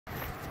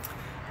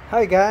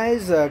Hi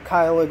guys,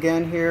 Kyle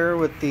again here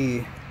with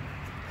the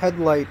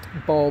headlight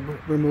bulb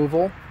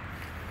removal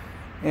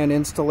and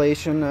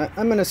installation.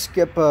 I'm going to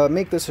skip,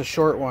 make this a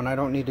short one. I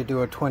don't need to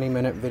do a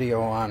 20-minute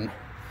video on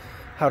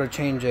how to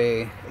change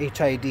a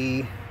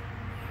HID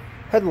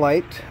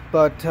headlight,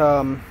 but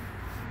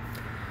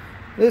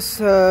this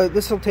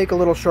will take a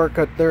little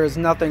shortcut. There is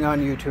nothing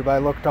on YouTube. I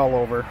looked all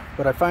over,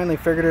 but I finally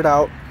figured it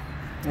out.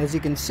 As you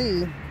can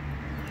see,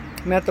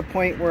 I'm at the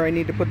point where I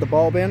need to put the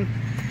bulb in.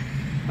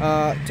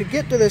 To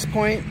get to this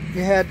point,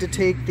 you had to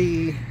take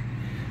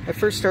I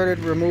first started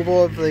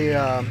removal of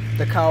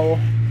the cowl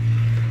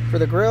for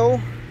the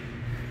grill.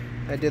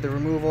 I did the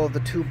removal of the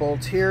two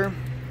bolts here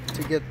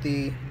to get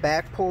the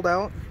back pulled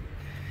out.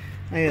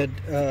 I had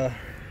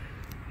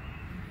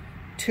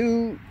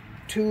two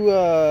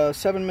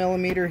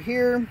 7mm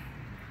here.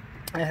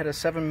 I had a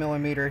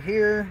 7mm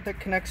here that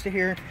connects to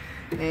here,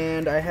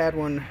 and I had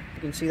one,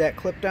 you can see that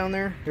clip down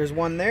there. There's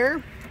one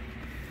there.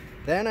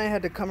 Then I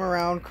had to come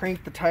around,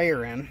 crank the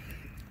tire in,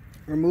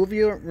 remove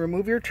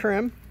your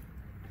trim,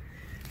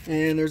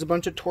 and there's a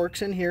bunch of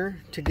Torx in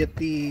here to get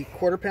the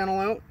quarter panel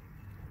out.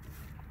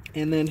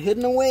 And then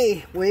hidden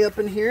away, way up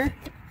in here,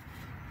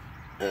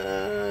 I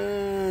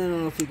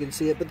don't know if you can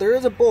see it, but there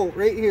is a bolt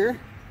right here,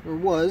 or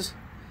was,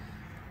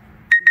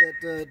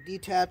 that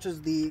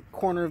detaches the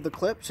corner of the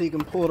clip so you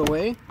can pull it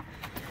away.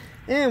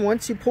 And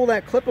once you pull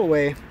that clip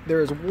away,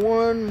 there is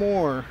one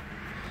more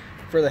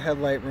for the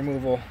headlight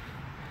removal.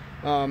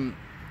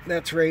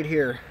 That's right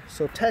here.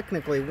 So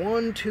technically,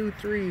 1, 2,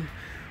 3,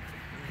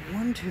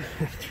 1, 2,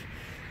 3.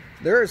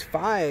 There's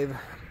 5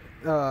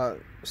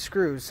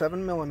 screws,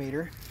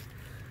 7mm,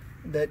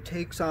 that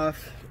takes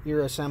off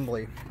your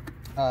assembly.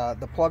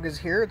 The plug is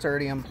here. It's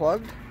already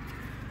unplugged,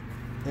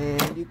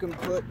 and you can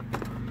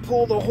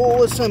pull the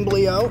whole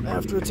assembly out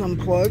after it's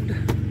unplugged,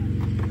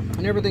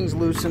 and everything's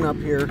loosened up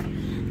here.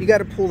 You got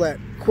to pull that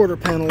quarter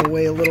panel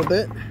away a little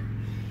bit,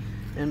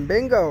 and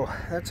bingo,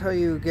 that's how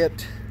you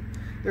get.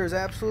 There's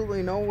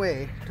absolutely no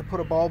way to put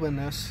a bulb in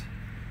this.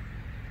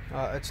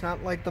 It's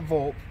not like the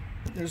Volt.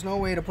 There's no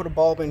way to put a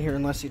bulb in here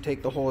unless you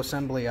take the whole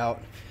assembly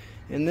out.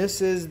 And this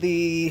is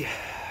the,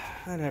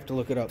 I'd have to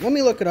look it up. Let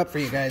me look it up for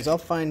you guys. I'll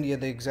find you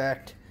the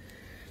exact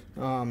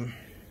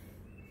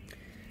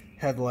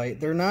headlight.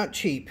 They're not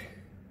cheap.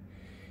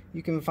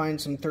 You can find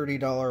some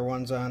 $30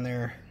 ones on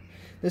there.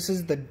 This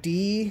is the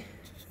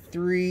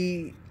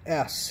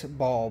D3S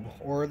bulb,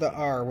 or the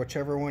R,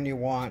 whichever one you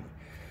want.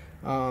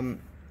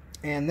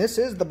 And this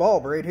is the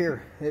bulb right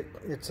here.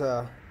 It's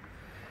a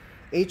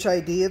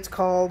HID, it's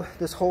called.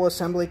 This whole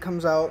assembly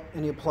comes out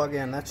and you plug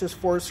in. That's just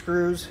 4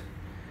 screws.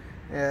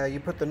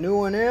 You put the new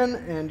one in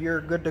and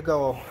you're good to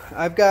go.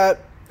 I've got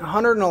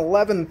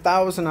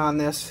 111,000 on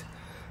this.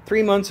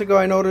 3 months ago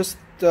I noticed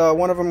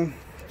one of them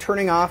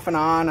turning off and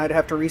on. I'd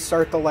have to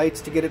restart the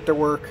lights to get it to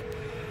work.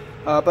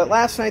 But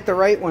last night the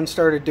right one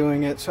started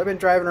doing it. So I've been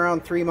driving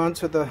around 3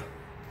 months with the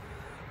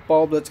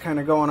bulb that's kind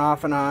of going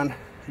off and on.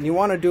 And you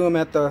want to do them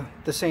at the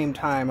same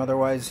time,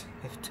 otherwise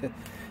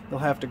you'll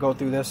have to go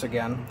through this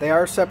again. They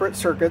are separate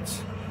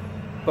circuits,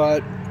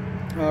 but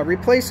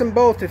replace them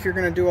both if you're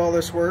going to do all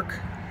this work.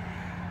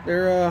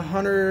 They're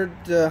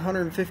 100 to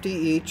 150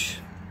 each,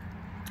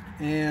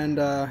 and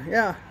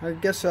yeah, I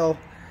guess I'll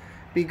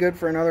be good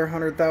for another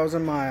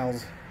 100,000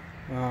 miles.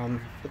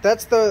 But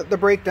that's the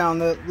breakdown.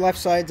 The left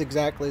side's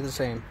exactly the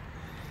same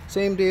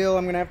deal.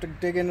 I'm going to have to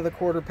dig into the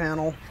quarter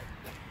panel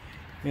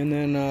and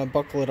then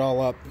buckle it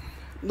all up.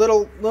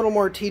 Little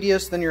more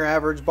tedious than your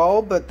average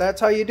bulb, but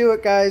that's how you do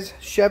it, guys.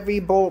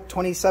 Chevy Bolt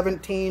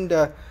 2017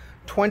 to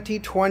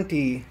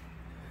 2020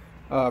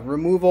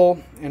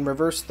 removal and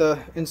reverse the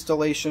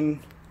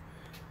installation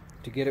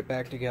to get it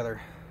back together.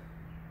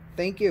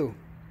 Thank you.